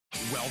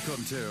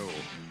Welcome to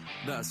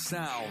the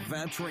Sal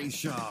Vetri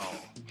Show.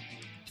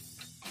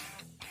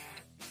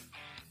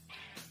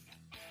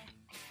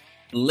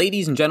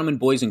 Ladies and gentlemen,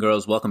 boys and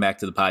girls, welcome back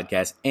to the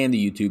podcast and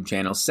the YouTube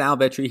channel. Sal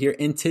Vetri here,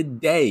 and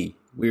today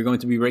we're going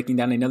to be breaking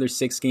down another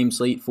 6-game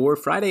slate for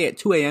Friday at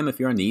 2 a.m. if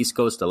you're on the East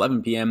Coast,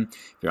 11 p.m.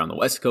 if you're on the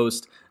West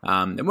Coast,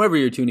 and wherever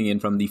you're tuning in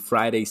from, the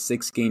Friday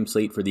 6-game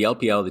slate for the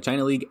LPL, the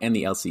China League, and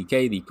the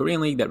LCK, the Korean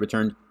League that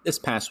returned this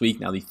past week,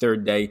 now the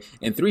third day,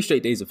 and 3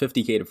 straight days of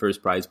 50K to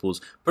first prize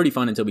pools. Pretty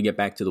fun until we get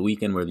back to the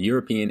weekend where the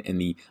European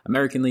and the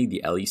American League,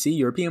 the LEC,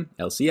 European,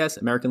 LCS,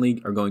 American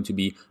League, are going to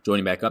be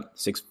joining back up.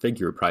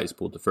 6-figure prize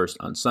pool to first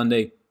on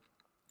Sunday.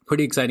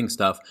 Pretty exciting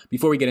stuff.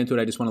 Before we get into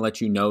it, I just want to let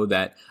you know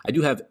that I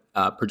do have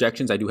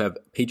projections. I do have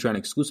Patreon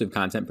exclusive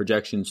content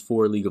projections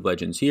for League of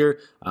Legends here.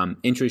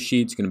 Interest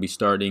sheets, going to be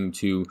starting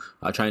to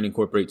try and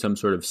incorporate some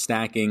sort of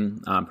stacking,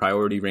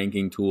 priority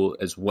ranking tool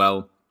as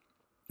well.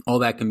 All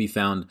that can be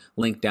found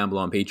linked down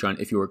below on Patreon.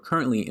 If you are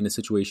currently in a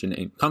situation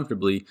and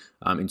comfortably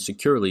and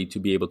securely to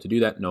be able to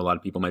do that, I know a lot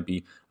of people might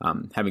be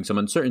having some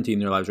uncertainty in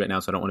their lives right now,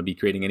 so I don't want to be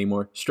creating any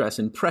more stress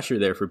and pressure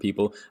there for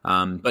people.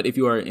 But if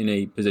you are in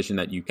a position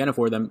that you can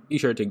afford them, be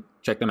sure to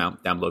check them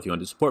out down below if you want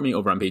to support me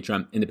over on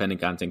Patreon, independent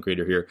content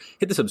creator here.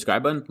 Hit the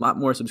subscribe button. A lot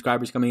more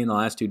subscribers coming in the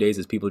last 2 days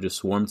as people just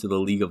swarm to the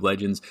League of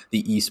Legends,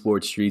 the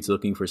esports streets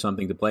looking for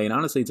something to play. And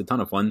honestly, it's a ton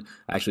of fun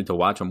actually to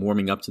watch. I'm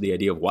warming up to the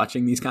idea of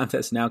watching these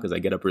contests now because I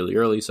get up really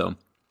early. So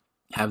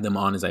have them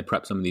on as I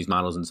prep some of these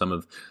models and some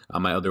of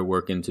my other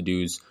work and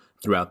to-dos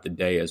throughout the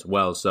day as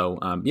well. So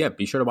yeah,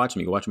 be sure to watch them.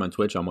 You can watch them on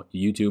Twitch, on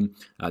YouTube.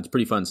 It's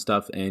pretty fun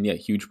stuff. And yeah,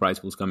 huge prize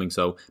pools coming.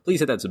 So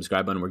please hit that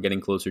subscribe button. We're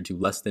getting closer to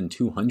less than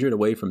 200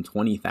 away from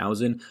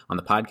 20,000 on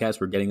the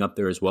podcast. We're getting up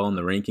there as well in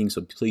the rankings.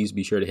 So please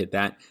be sure to hit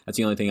that. That's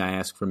the only thing I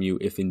ask from you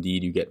if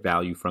indeed you get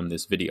value from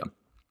this video.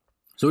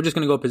 So we're just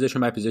going to go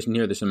position by position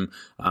here. There's some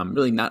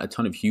really not a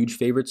ton of huge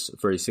favorites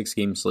for a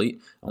 6-game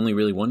slate. Only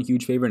really one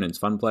huge favorite, and it's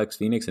Funplex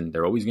Phoenix, and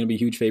they're always going to be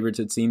huge favorites,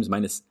 it seems.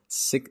 Minus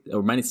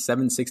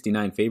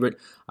 769 favorite.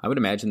 I would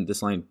imagine that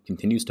this line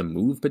continues to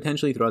move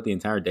potentially throughout the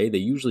entire day. They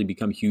usually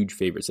become huge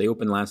favorites. They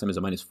opened last time as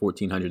a minus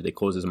 1,400. They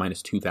closed as a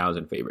minus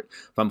 2,000 favorite.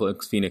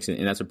 Funplex Phoenix,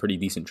 and that's a pretty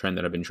decent trend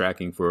that I've been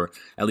tracking for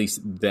at least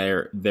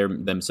their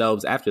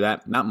themselves. After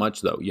that, not much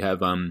though.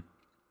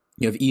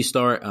 You have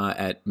E-Star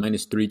at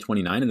minus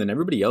 329, and then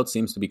everybody else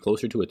seems to be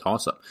closer to a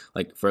toss-up,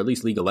 like for at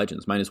least League of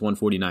Legends, minus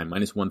 149,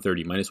 minus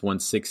 130, minus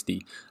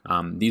 160.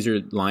 These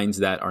are lines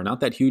that are not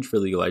that huge for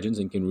League of Legends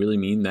and can really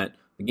mean that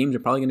the games are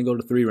probably going to go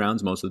to 3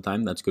 rounds most of the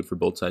time. That's good for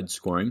both sides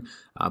scoring.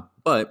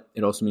 But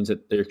it also means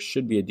that there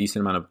should be a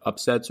decent amount of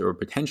upsets or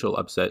potential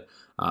upset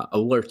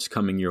alerts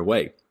coming your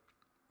way.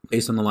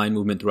 Based on the line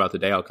movement throughout the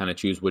day, I'll kind of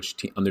choose which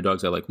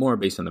underdogs I like more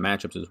based on the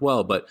matchups as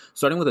well. But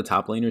starting with the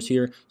top laners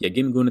here, yeah,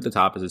 Gimgoon at the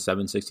top is a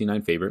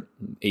 769 favorite.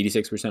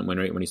 86% win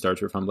rate when he starts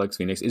for Funplex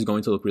Phoenix is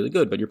going to look really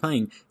good, but you're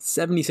paying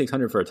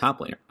 7,600 for a top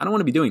laner. I don't want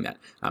to be doing that.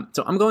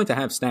 So I'm going to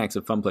have stacks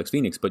of Funplex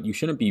Phoenix, but you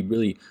shouldn't be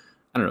really,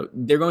 I don't know,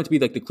 they're going to be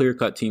like the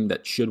clear-cut team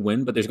that should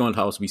win, but there's going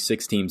to also be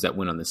 6 teams that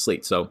win on this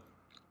slate. So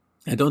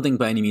I don't think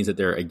by any means that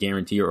they're a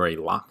guarantee or a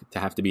lock to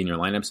have to be in your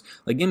lineups.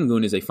 Like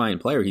Gimgoon is a fine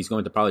player. He's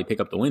going to probably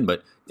pick up the win,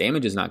 but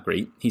damage is not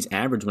great. He's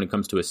average when it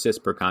comes to assists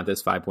per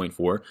contest,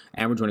 5.4.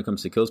 Average when it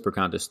comes to kills per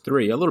contest,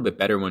 3. A little bit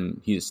better when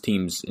his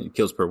team's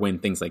kills per win,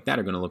 things like that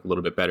are going to look a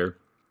little bit better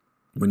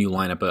when you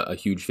line up a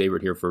huge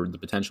favorite here for the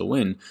potential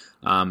win.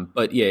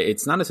 But yeah,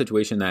 it's not a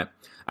situation that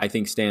I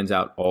think stands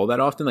out all that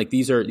often. Like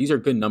these are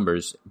good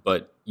numbers,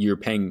 but you're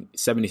paying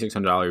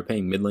 $7,600. You're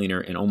paying mid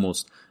laner and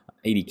almost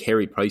 80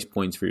 carry price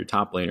points for your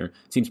top laner.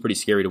 Seems pretty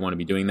scary to want to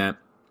be doing that.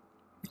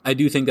 I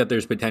do think that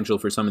there's potential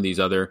for some of these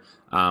other,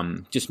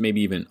 just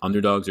maybe even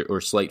underdogs or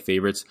slight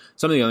favorites.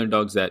 Some of the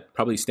underdogs that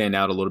probably stand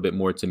out a little bit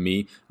more to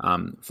me.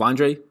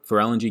 Flandre for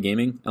LNG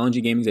Gaming.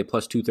 LNG Gaming is a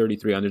plus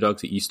 233 underdog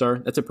to E-Star.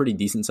 That's a pretty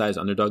decent sized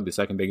underdog, the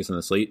second biggest on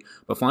the slate.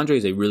 But Flandre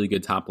is a really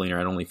good top laner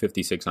at only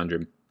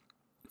 5,600.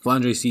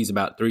 Flandre sees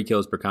about 3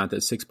 kills per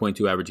contest,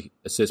 6.2 average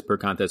assists per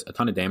contest, a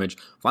ton of damage.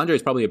 Flandre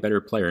is probably a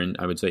better player, and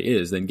I would say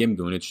than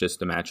Gimgoon. It's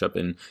just a matchup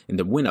and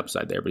the win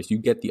upside there. But if you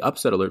get the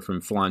upset alert from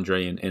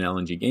Flandre and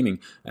LNG Gaming,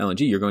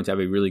 LNG, you're going to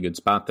have a really good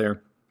spot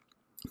there.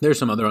 There's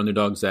some other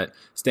underdogs that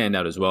stand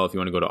out as well. If you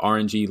want to go to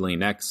RNG,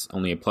 Lane X,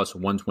 only a plus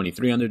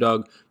 123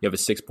 underdog. You have a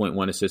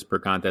 6.1 assist per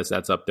contest.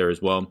 That's up there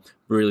as well.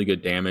 Really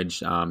good damage.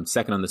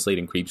 Second on the slate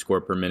in creep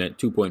score per minute.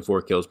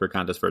 2.4 kills per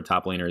contest for a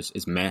top laner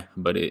is meh,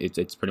 but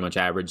it's pretty much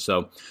average.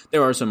 So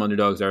there are some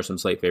underdogs. There are some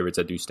slight favorites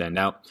that do stand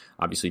out.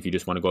 Obviously, if you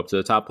just want to go up to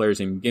the top players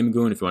in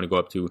Gimgoon, if you want to go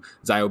up to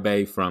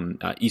Xiaobei from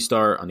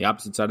E-Star on the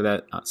opposite side of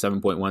that,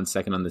 7.1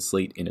 second on the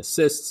slate in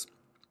assists.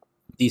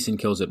 Decent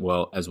kills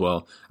as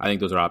well. I think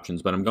those are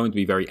options, but I'm going to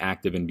be very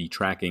active and be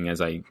tracking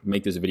as I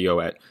make this video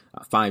at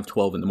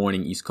 5:12 in the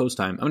morning East Coast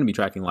time. I'm going to be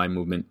tracking line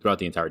movement throughout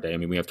the entire day. I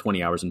mean, we have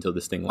 20 hours until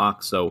this thing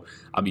locks, so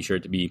I'll be sure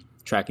to be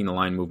tracking the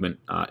line movement.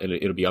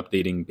 It'll be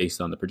updating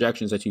based on the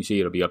projections that you see.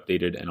 It'll be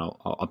updated, and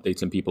I'll update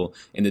some people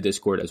in the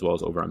Discord as well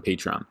as over on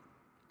Patreon.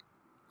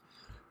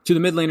 To the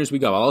mid laners we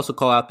go. I'll also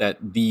call out that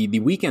the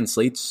weekend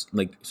slates,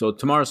 so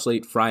tomorrow's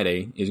slate,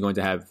 Friday, is going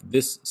to have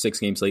this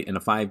 6-game slate and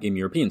a 5-game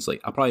European slate.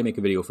 I'll probably make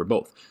a video for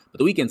both. But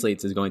the weekend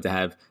slates is going to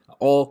have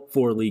all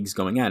 4 leagues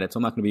going at it. So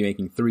I'm not going to be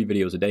making 3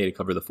 videos a day to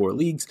cover the 4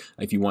 leagues.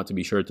 If you want to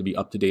be sure to be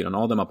up to date on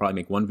all of them, I'll probably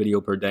make 1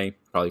 video per day,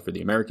 probably for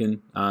the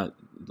American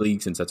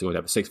league, since that's going to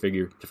have a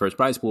 6-figure to first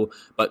prize pool.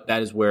 But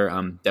that is where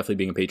definitely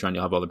being a Patreon,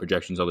 you'll have all the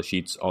projections, all the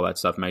sheets, all that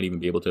stuff. Might even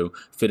be able to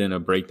fit in a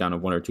breakdown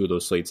of 1 or 2 of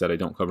those slates that I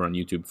don't cover on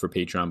YouTube for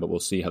Patreon, but we'll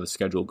see how the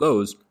schedule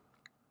goes.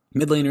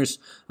 Mid laners,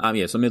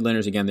 so mid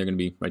laners, again, they're going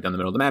to be right down the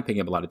middle of the map,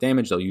 picking up a lot of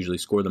damage. They'll usually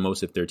score the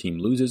most if their team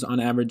loses on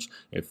average.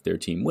 If their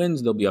team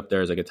wins, they'll be up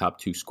there as like a top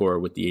 2 scorer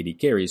with the AD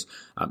carries.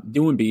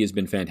 Doin B has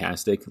been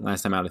fantastic.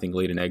 Last time out, I think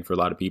laid an egg for a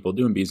lot of people.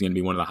 Doin B is going to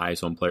be one of the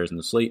highest owned players in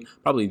the slate,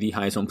 probably the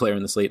highest owned player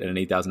in the slate at an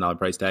 $8,000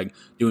 price tag.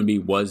 Doin B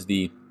was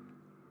the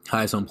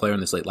highest owned player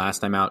in the slate last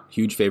time out.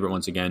 Huge favorite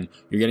once again.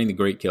 You're getting the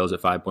great kills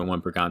at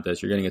 5.1 per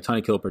contest. You're getting a ton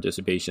of kill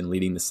participation,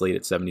 leading the slate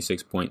at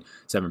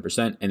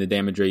 76.7%. And the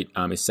damage rate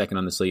is second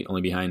on the slate,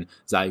 only behind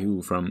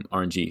Zaihu from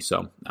RNG.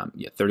 So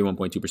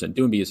 31.2%.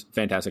 Doin B is a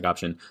fantastic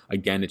option.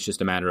 Again, it's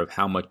just a matter of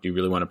how much do you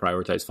really want to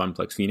prioritize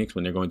Funplex Phoenix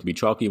when they're going to be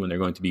chalky, when they're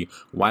going to be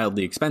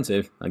wildly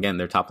expensive. Again,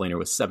 their top laner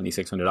was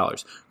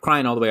 $7,600.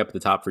 Crying all the way up at the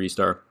top for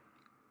E-Star.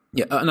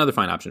 Yeah, another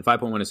fine option.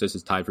 5.1 assists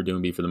is tied for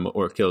Doin B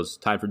for kills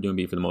tied for Doin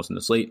B for the most in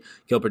the slate.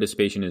 Kill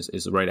participation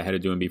is right ahead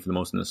of Doin B for the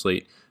most in the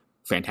slate.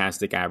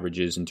 Fantastic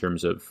averages in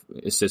terms of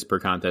assists per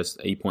contest.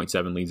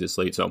 8.7 leads the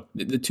slate. So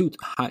the 2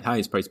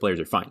 highest priced players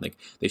are fine. Like,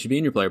 they should be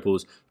in your player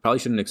pools. Probably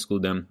shouldn't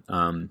exclude them.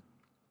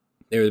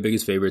 They're the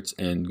biggest favorites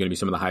and going to be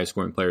some of the highest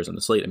scoring players on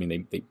the slate. I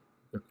mean,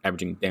 they're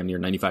averaging damn near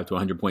 95 to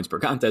 100 points per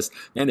contest,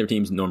 and their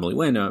teams normally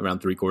win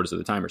around 3/4 of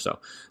the time or so.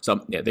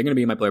 So yeah, they're going to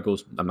be in my player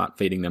pools. I'm not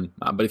fading them.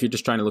 But if you're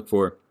just trying to look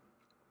for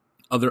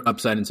other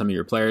upside in some of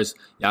your players,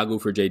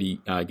 Yagu for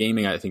JD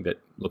Gaming, I think that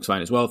looks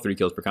fine as well. 3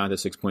 kills per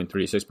contest,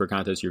 6.3 assists per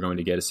contest. You're going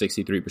to get a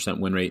 63%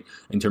 win rate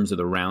in terms of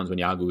the rounds when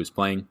Yagu is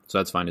playing. So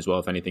that's fine as well.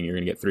 If anything, you're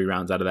going to get 3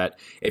 rounds out of that.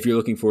 If you're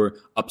looking for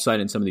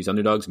upside in some of these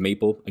underdogs,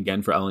 Maple,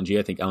 again, for LNG.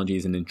 I think LNG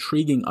is an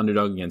intriguing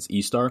underdog against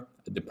E-Star.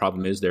 The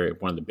problem is they're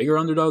one of the bigger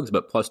underdogs,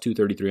 but plus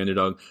 233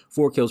 underdog.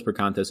 4 kills per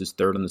contest is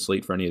third on the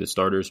slate for any of the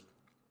starters.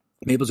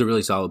 Maple's a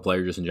really solid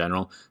player just in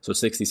general. So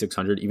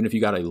 6,600, even if you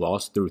got a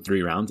loss through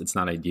 3 rounds, it's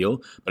not ideal.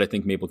 But I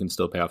think Maple can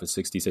still pay off a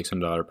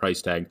 $6,600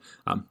 price tag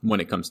when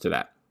it comes to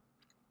that.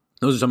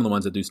 Those are some of the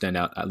ones that do stand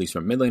out, at least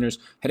from mid laners.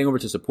 Heading over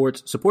to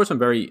supports. Supports, I'm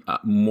very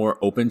more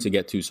open to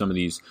get to some of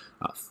these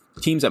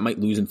teams that might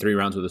lose in 3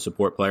 rounds with a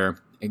support player,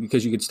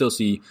 because you could still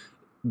see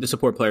the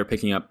support player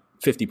picking up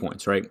 50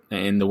 points, right?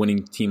 And the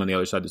winning team on the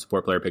other side, the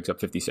support player picks up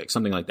 56,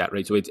 something like that,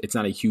 right? So it's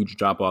not a huge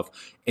drop off.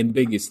 And the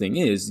biggest thing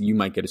is you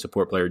might get a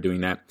support player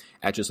doing that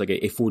at just like a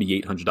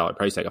 $4,800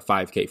 price tag, a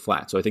 5K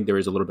flat. So I think there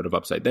is a little bit of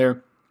upside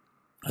there.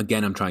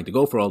 Again, I'm trying to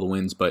go for all the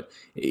wins, but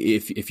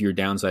if your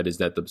downside is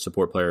that the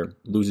support player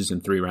loses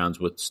in 3 rounds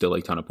with still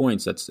a ton of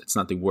points, it's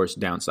not the worst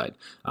downside.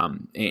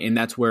 And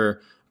that's where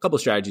a couple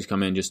of strategies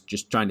come in,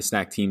 just trying to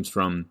stack teams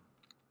from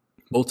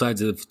both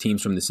sides of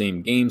teams from the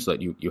same game so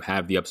that you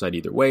have the upside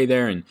either way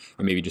there, and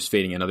maybe just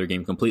fading another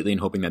game completely and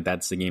hoping that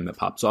that's the game that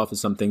pops off is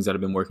some things that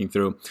I've been working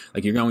through.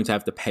 Like, you're going to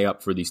have to pay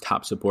up for these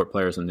top support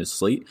players on this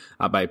slate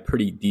by a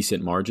pretty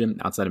decent margin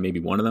outside of maybe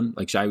one of them,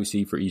 like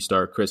Shaiusi for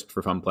E-Star, Crisp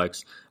for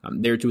Funplex.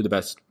 They're 2 of the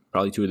best,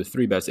 probably 2 of the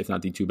 3 best, if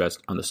not the 2 best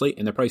on the slate,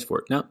 and they're priced for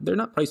it. Now, they're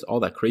not priced all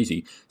that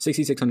crazy.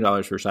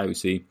 $6,600 for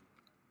Shaiusi.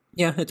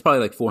 Yeah, it's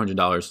probably like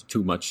 $400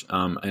 too much,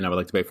 and I would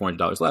like to pay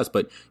 $400 less,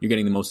 but you're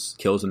getting the most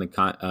kills in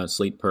the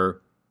slate per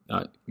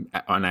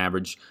on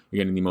average. You're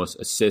getting the most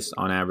assists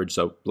on average,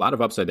 so a lot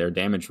of upside there.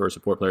 Damage for a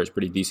support player is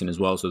pretty decent as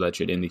well, so that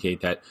should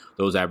indicate that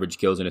those average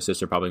kills and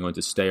assists are probably going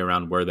to stay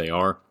around where they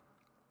are.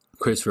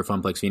 Chris for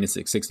Funplex Phoenix,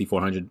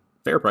 6,400.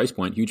 Fair price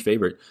point, huge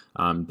favorite.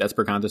 Deaths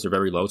per contest are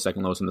very low,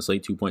 second lowest in the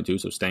slate, 2.2,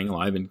 so staying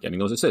alive and getting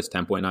those assists,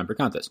 10.9 per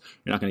contest.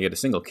 You're not going to get a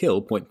single kill,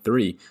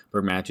 0.3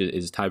 per match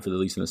is tied for the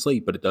least in the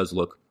slate, but it does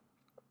look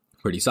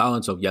pretty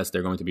solid. So yes,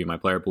 they're going to be my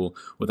player pool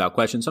without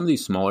question. Some of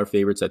these smaller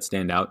favorites that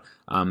stand out,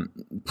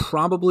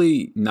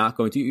 probably not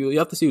going to. You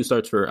have to see who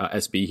starts for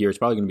SB here. It's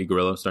probably going to be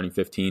Gorilla starting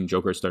 15.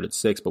 Joker started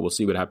 6, but we'll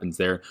see what happens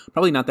there.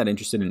 Probably not that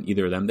interested in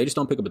either of them. They just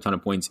don't pick up a ton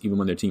of points even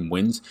when their team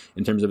wins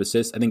in terms of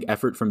assists. I think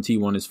effort from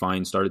T1 is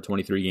fine. Started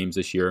 23 games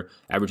this year,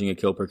 averaging a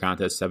kill per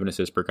contest, 7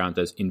 assists per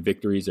contest. In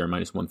victories, they're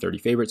minus 130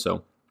 favorite.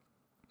 So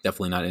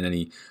definitely not in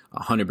any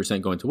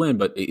 100% going to win,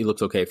 but it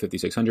looks okay at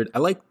 5,600. I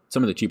like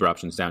some of the cheaper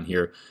options down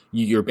here.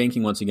 You're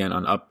banking once again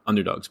on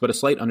underdogs, but a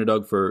slight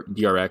underdog for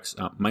DRX,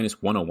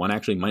 minus 101,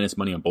 actually minus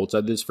money on both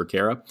sides of this for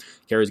Kara.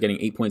 Kara is getting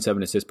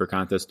 8.7 assists per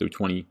contest through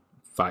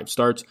 25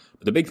 starts.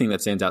 But the big thing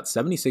that stands out,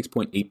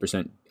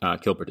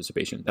 76.8% kill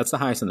participation. That's the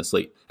highest on the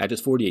slate at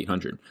just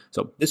 4,800.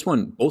 So this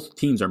one, both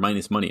teams are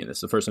minus money in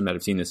this. The first time that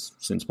I've seen this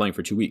since playing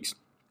for 2 weeks.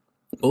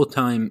 Both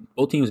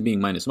teams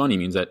being minus money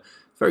means that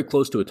very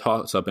close to a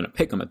toss-up and a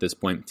pick-em at this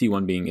point,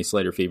 T1 being a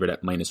slighter favorite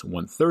at minus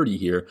 130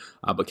 here.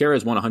 But Kara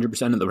has won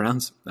 100% of the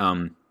rounds.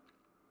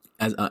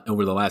 as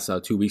over the last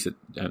 2 weeks,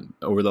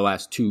 over the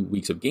last 2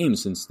 weeks of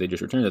games since they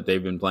just returned, that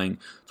they've been playing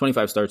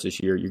 25 starts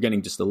this year. You're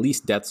getting just the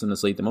least deaths in the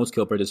slate, the most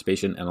kill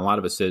participation, and a lot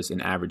of assists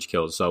and average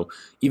kills. So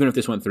even if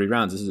this went 3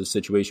 rounds, this is a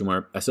situation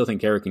where I still think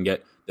Kara can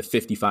get the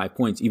 55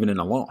 points even in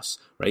a loss,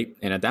 right?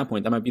 And at that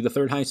point, that might be the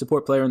 3rd highest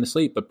support player in the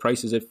slate, but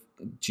price is if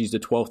she's the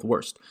 12th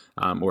worst,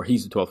 or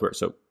he's the 12th worst.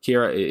 So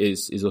Kira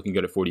is looking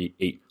good at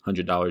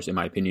 $4,800 in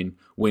my opinion,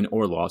 win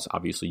or loss.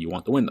 Obviously, you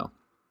want the win though.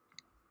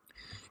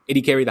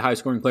 AD carry, the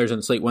highest scoring players on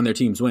the slate when their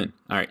teams win.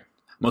 All right.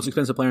 Most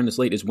expensive player on the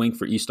slate is Wink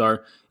for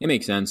E-Star. It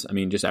makes sense. I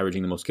mean, just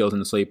averaging the most kills in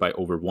the slate by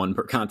over 1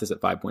 per contest at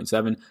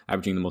 5.7.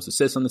 Averaging the most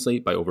assists on the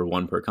slate by over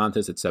 1 per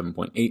contest at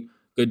 7.8.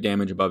 Good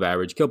damage above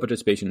average. Kill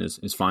participation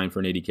is fine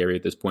for an AD carry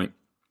at this point.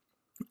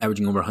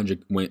 Averaging over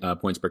 100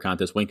 points per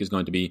contest. Wink is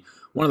going to be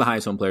one of the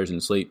highest home players in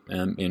the slate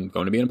and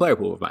going to be in a player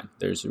pool of mine.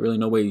 There's really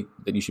no way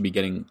that you should be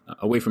getting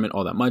away from it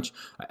all that much.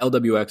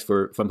 LWX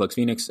for Funplex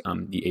Phoenix,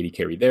 the AD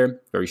carry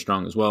there, very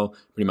strong as well.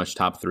 Pretty much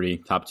top 3,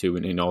 top 2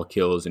 in all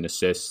kills and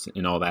assists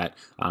and all that.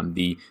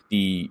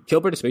 The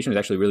kill participation is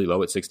actually really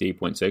low at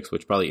 68.6,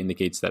 which probably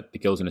indicates that the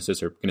kills and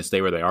assists are going to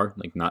stay where they are,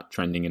 like not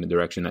trending in a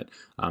direction that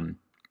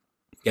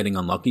getting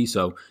unlucky.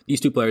 So these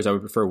 2 players, I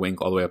would prefer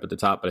Wink all the way up at the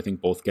top, but I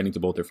think getting to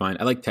both are fine.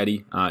 I like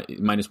Teddy,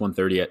 minus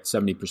 130 at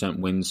 70%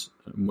 wins,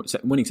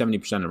 winning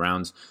 70% of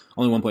rounds,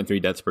 only 1.3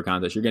 deaths per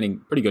contest. You're getting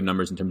pretty good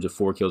numbers in terms of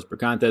 4 kills per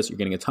contest. You're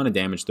getting a ton of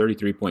damage,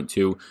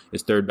 33.2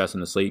 is 3rd best on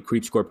the slate.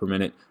 Creep score per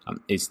minute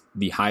is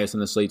the highest on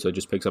the slate, so it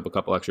just picks up a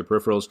couple extra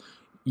peripherals.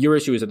 Your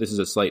issue is that this is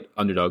a slight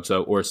underdog,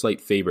 or a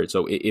slight favorite.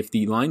 So if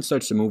the line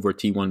starts to move where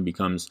T1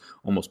 becomes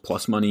almost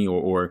plus money,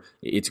 or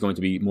it's going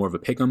to be more of a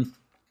pick'em,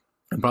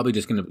 I'm probably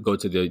just going to go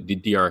to the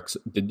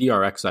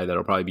DRX side.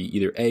 That'll probably be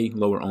either A,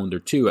 lower owned, or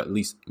 2, at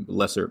least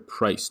lesser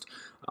priced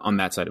on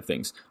that side of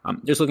things.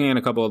 Just looking at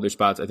a couple other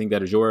spots, I think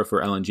that Azura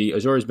for LNG.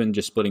 Azura has been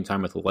just splitting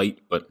time with Light,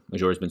 but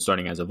Azura has been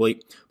starting as of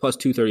late. Plus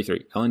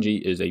 233.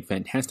 LNG is a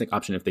fantastic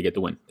option if they get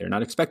the win. They're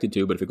not expected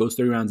to, but if it goes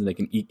 3 rounds and they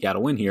can eke out a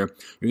win here,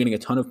 you're getting a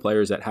ton of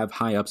players that have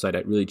high upside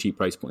at really cheap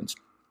price points.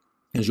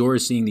 Azure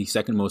is seeing the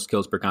 2nd most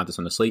kills per contest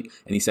on the slate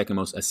and the 2nd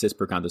most assists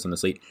per contest on the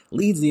slate.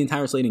 Leads the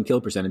entire slate in kill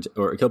percentage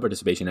or kill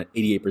participation at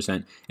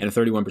 88%, and a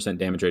 31%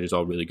 damage rate is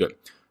all really good.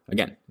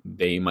 Again,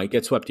 they might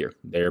get swept here.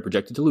 They're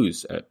projected to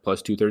lose at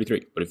plus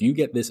 233. But if you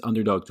get this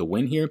underdog to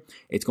win here,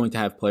 it's going to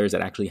have players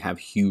that actually have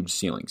huge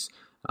ceilings.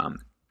 So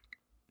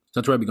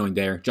that's where I'd be going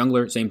there.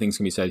 Jungler, same things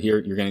can be said here.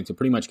 You're getting to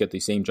pretty much get the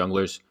same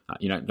junglers.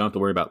 You don't have to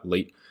worry about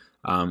late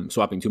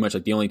swapping too much.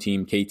 Like the only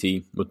team,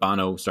 KT, with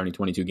Bono starting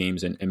 22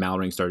 games and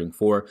Malring starting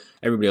 4.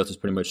 Everybody else is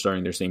pretty much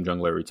starting their same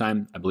jungler every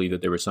time. I believe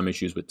that there were some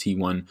issues with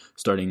T1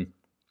 starting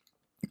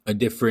a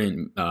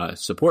different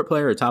support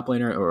player or top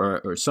laner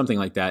or something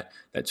like that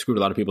screwed a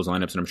lot of people's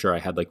lineups, and I'm sure I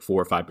had like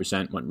 4 or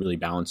 5%, went really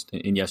balanced.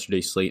 In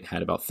yesterday's slate,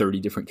 had about 30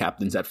 different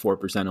captains at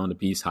 4% on the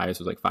piece. Highest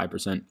was like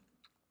 5%.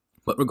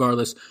 But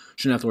regardless,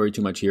 shouldn't have to worry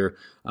too much here.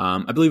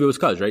 I believe it was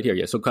Cuz right here.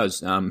 Yeah, so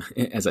Cuz,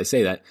 as I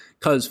say that,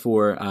 Cuz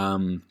for...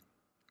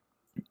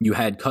 you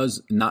had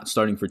Cuz not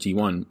starting for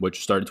T1,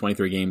 which started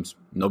 23 games.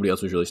 Nobody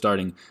else was really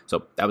starting.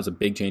 So that was a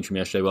big change from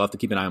yesterday. We'll have to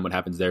keep an eye on what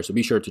happens there. So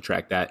be sure to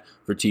track that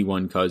for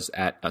T1. Cuz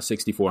at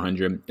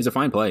 6,400 is a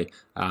fine play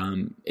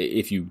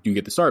if you do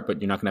get the start,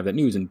 but you're not going to have that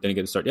news and didn't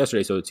get the start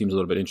yesterday. So it seems a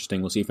little bit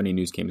interesting. We'll see if any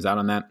news came out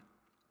on that.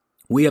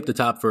 We up the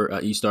top for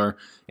E-Star,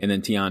 and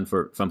then Tion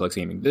for Funplex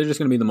Gaming. They're just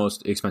going to be the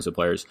most expensive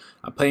players.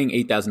 Paying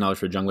 $8,000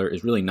 for a jungler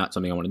is really not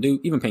something I want to do.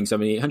 Even paying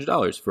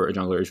 $7,800 for a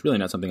jungler is really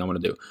not something I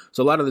want to do.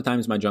 So a lot of the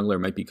times my jungler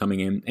might be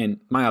coming in, and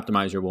my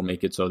optimizer will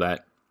make it so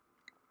that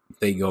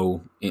they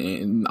go,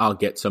 and I'll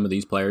get some of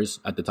these players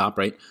at the top,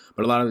 right?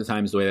 But a lot of the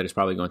times the way that it's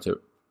probably going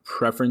to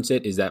preference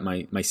it is that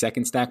my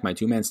second stack, my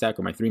 2-man stack,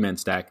 or my 3-man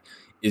stack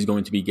is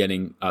going to be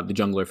getting the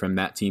jungler from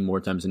that team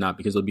more times than not,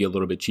 because they'll be a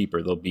little bit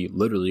cheaper. They'll be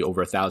literally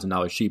over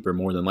 $1,000 cheaper,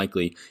 more than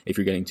likely, if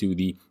you're getting to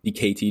the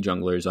KT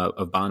junglers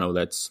of Bono.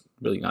 That's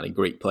really not a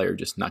great player,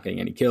 just not getting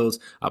any kills,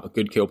 but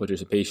good kill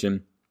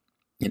participation,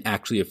 and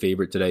actually a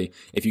favorite today.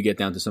 If you get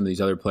down to some of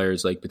these other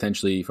players, like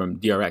potentially from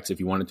DRX, if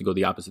you wanted to go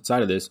the opposite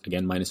side of this,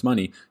 again, minus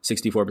money,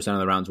 64% of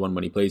the rounds won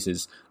when he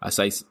places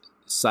Fiosic,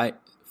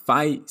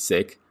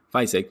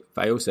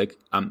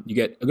 you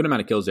get a good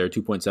amount of kills there,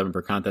 2.7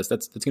 per contest.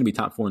 That's going to be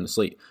top 4 in the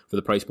slate. For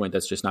the price point,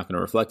 that's just not going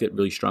to reflect it.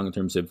 Really strong in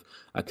terms of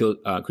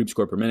creep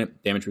score per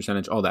minute, damage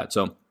percentage, all that.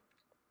 So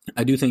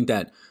I do think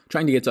that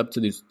trying to get up to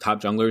these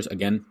top junglers,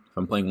 again, if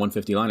I'm playing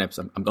 150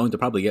 lineups, I'm going to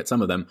probably get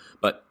some of them.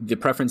 But the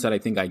preference that I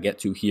think I get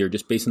to here,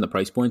 just based on the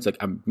price points, like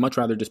I'd much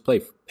rather just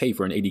pay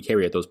for an AD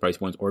carry at those price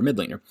points or a mid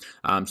laner.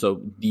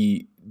 So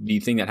the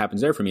thing that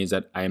happens there for me is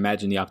that I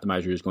imagine the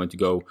optimizer is going to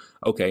go,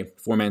 okay,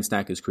 4-man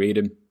stack is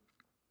created.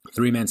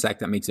 3-man stack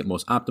that makes it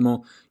most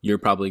optimal. You're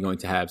probably going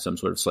to have some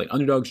sort of slight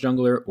underdogs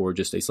jungler or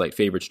just a slight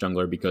favorites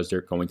jungler, because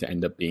they're going to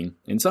end up being,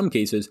 in some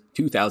cases,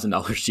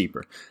 $2,000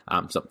 cheaper.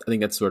 So I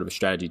think that's sort of a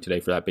strategy today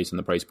for that based on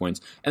the price points.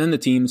 And then the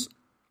teams.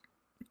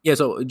 Yeah,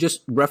 so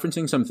just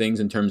referencing some things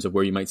in terms of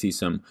where you might see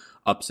some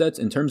upsets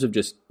in terms of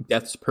just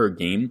deaths per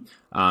game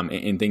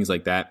and things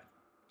like that.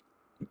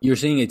 you're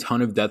seeing a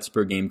ton of deaths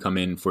per game come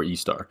in for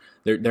E-Star.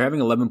 They're having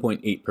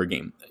 11.8 per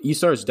game.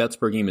 E-Star's deaths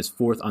per game is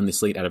 4th on the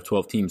slate out of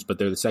 12 teams, but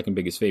they're the second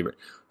biggest favorite.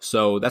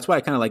 So that's why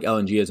I kind of like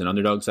LNG as an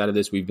underdog side of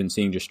this. We've been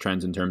seeing just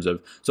trends in terms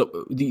of,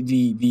 so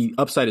the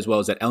upside as well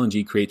is that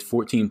LNG creates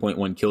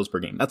 14.1 kills per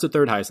game. That's the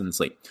 3rd highest in the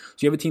slate. So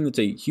you have a team that's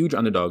a huge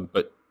underdog,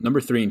 but number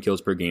 3 in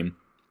kills per game,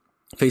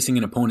 facing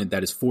an opponent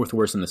that is 4th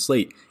worst in the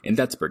slate in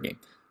deaths per game.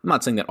 I'm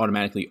not saying that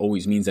automatically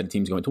always means that a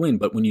team's going to win,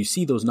 but when you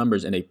see those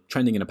numbers and they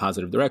trending in a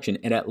positive direction,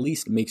 it at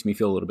least makes me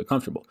feel a little bit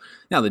comfortable.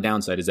 Now, the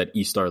downside is that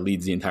E-Star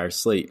leads the entire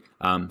slate,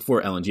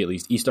 for LNG at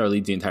least. E-Star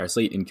leads the entire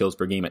slate in kills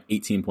per game at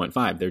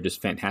 18.5. They're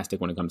just fantastic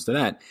when it comes to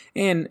that.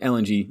 And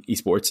LNG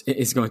Esports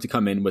is going to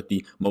come in with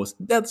the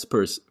most deaths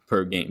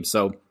per game.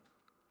 So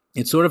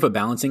it's sort of a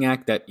balancing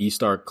act that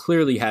E-Star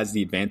clearly has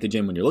the advantage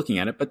in when you're looking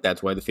at it, but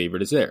that's why the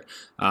favorite is there.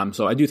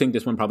 So I do think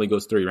this one probably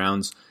goes 3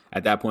 rounds.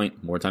 At that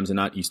point, more times than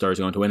not, E-Star is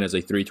going to win as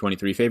a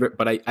 323 favorite,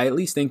 but I at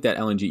least think that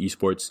LNG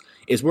Esports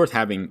is worth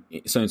having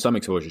some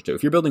exposure to.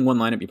 If you're building one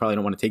lineup, you probably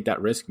don't want to take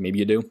that risk. Maybe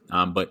you do.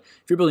 But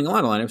if you're building a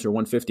lot of lineups, or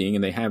 150,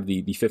 and they have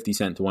the 50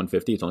 cent to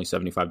 150, it's only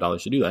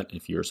 $75 to do that.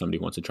 If you're somebody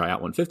who wants to try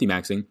out 150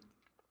 maxing,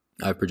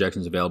 I have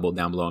projections available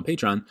down below on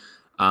Patreon.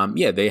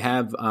 They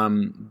have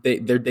they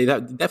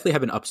definitely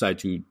have an upside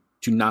to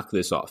knock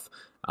this off.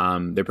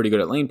 They're pretty good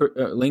at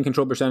lane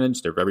control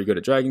percentage. They're very good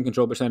at dragon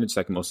control percentage,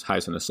 second most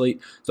highest on the slate.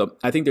 So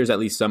I think there's at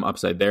least some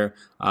upside there.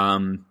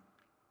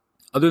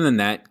 Other than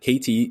that,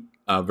 KT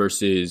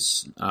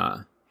versus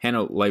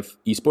Hano Life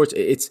Esports,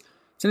 it's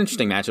an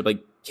interesting matchup.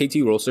 Like,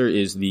 KT Rolster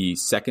is the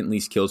second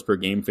least kills per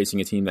game,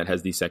 facing a team that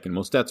has the second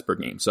most deaths per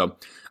game. So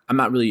I'm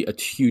not really a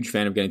huge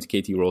fan of getting to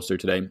KT Rolster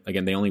today.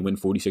 Again, they only win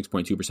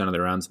 46.2% of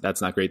their rounds. That's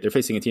not great. They're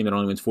facing a team that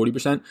only wins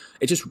 40%.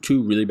 It's just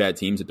 2 really bad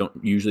teams that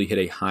don't usually hit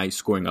a high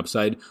scoring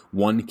upside.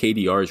 1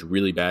 KDR is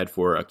really bad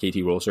for a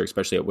KT Rolster,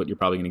 especially at what you're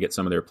probably going to get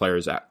some of their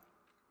players at.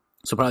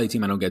 So probably a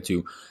team I don't get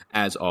to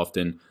as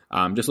often.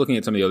 Just looking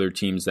at some of the other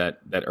teams that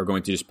are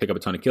going to just pick up a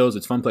ton of kills,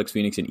 it's Funplex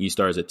Phoenix and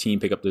E-Star as a team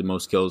pick up the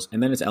most kills,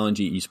 and then it's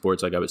LNG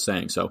Esports, like I was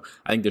saying. So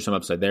I think there's some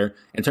upside there.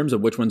 In terms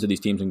of which ones of these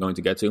teams I'm going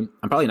to get to,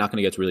 I'm probably not going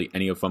to get to really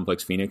any of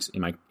Funplex Phoenix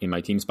in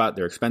my team spot.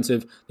 They're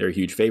expensive. They're a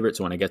huge favorite.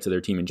 So when I get to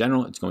their team in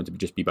general, it's going to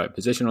just be by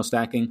positional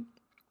stacking.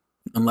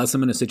 Unless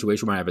I'm in a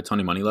situation where I have a ton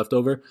of money left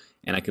over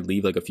and I could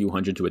leave like a few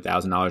 $100 to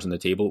 $1,000 on the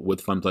table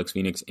with Funplex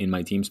Phoenix in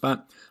my team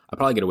spot, I'll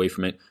probably get away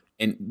from it.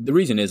 And the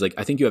reason is, like,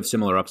 I think you have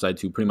similar upside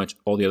to pretty much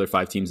all the other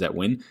 5 teams that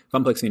win.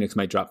 Funplex Phoenix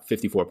might drop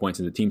 54 points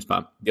in the team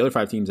spot. The other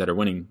 5 teams that are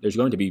winning, there's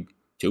going to be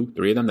 2,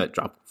 3 of them that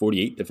drop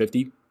 48 to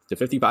 50 to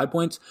 55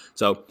 points.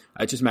 So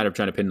it's just a matter of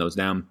trying to pin those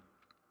down.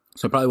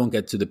 So I probably won't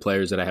get to the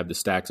players that I have the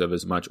stacks of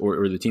as much,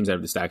 or the teams that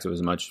have the stacks of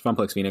as much.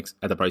 Funplex Phoenix,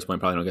 at the price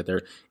point, probably don't get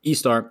there.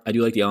 E-Star, I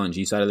do like the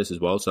LNG side of this as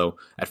well. So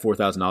at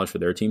 $4,000 for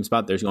their team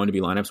spot, there's going to be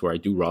lineups where I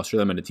do roster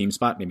them in a team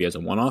spot, maybe as a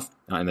one-off,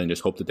 and then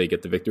just hope that they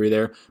get the victory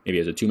there, maybe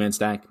as a 2-man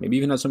stack, maybe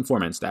even as some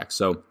 4-man stacks.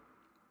 So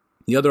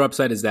the other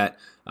upside is that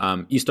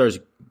E-Star's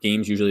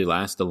games usually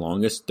last the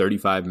longest,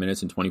 35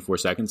 minutes and 24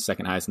 seconds,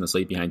 second highest in the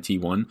slate behind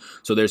T1.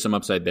 So there's some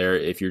upside there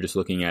if you're just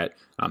looking at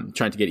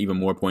trying to get even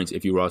more points.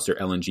 If you roster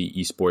LNG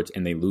Esports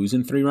and they lose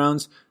in 3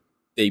 rounds,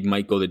 they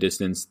might go the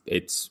distance.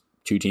 It's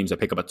 2 teams that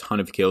pick up a ton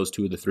of kills,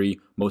 2 of the 3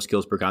 most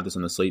kills per contest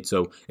on the slate.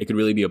 So it could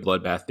really be a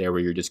bloodbath there where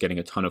you're just getting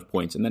a ton of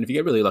points. And then if you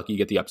get really lucky, you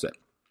get the upset.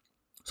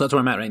 So that's where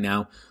I'm at right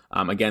now.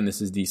 Again,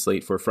 this is the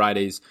slate for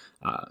Fridays.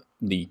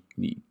 The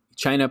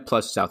China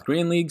plus South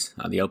Korean leagues,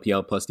 the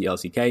LPL plus the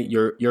LCK.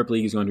 Europe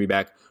League is going to be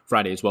back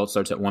Friday as well. It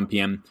starts at 1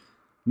 p.m.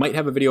 Might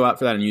have a video out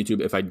for that on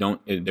YouTube. If I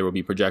don't, there will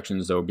be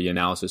projections. There will be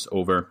analysis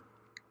over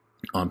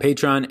on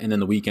Patreon. And then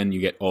the weekend,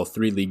 you get all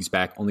 3 leagues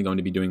back. Only going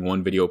to be doing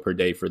 1 video per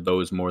day for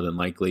those more than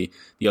likely.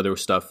 The other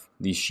stuff,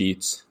 these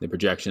sheets, the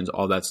projections,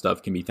 all that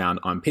stuff can be found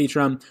on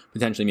Patreon.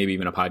 Potentially maybe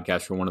even a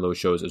podcast for one of those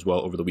shows as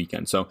well over the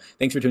weekend. So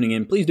thanks for tuning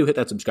in. Please do hit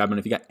that subscribe button.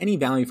 If you got any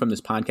value from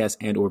this podcast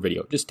and or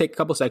video, just take a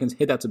couple seconds,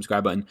 hit that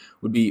subscribe button.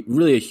 Would be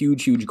really a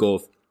huge, huge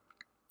goal.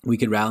 We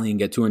could rally and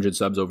get 200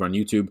 subs over on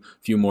YouTube,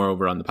 a few more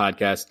over on the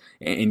podcast,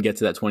 and get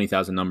to that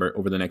 20,000 number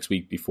over the next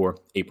week before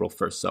April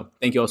 1st. So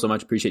thank you all so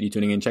much. Appreciate you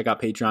tuning in. Check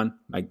out Patreon,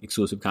 my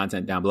exclusive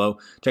content down below.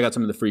 Check out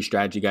some of the free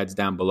strategy guides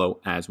down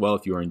below as well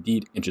if you are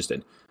indeed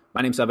interested.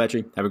 My name's Sal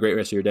Vetri. Have a great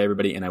rest of your day,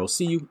 everybody, and I will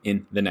see you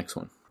in the next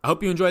one. I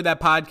hope you enjoyed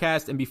that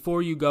podcast, and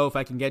before you go, if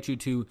I can get you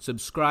to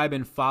subscribe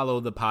and follow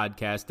the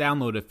podcast,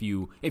 download a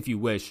few if you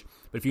wish.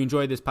 But if you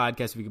enjoyed this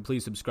podcast, if you could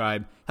please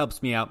subscribe,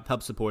 helps me out,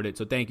 helps support it.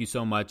 So thank you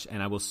so much,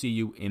 and I will see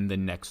you in the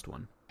next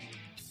one.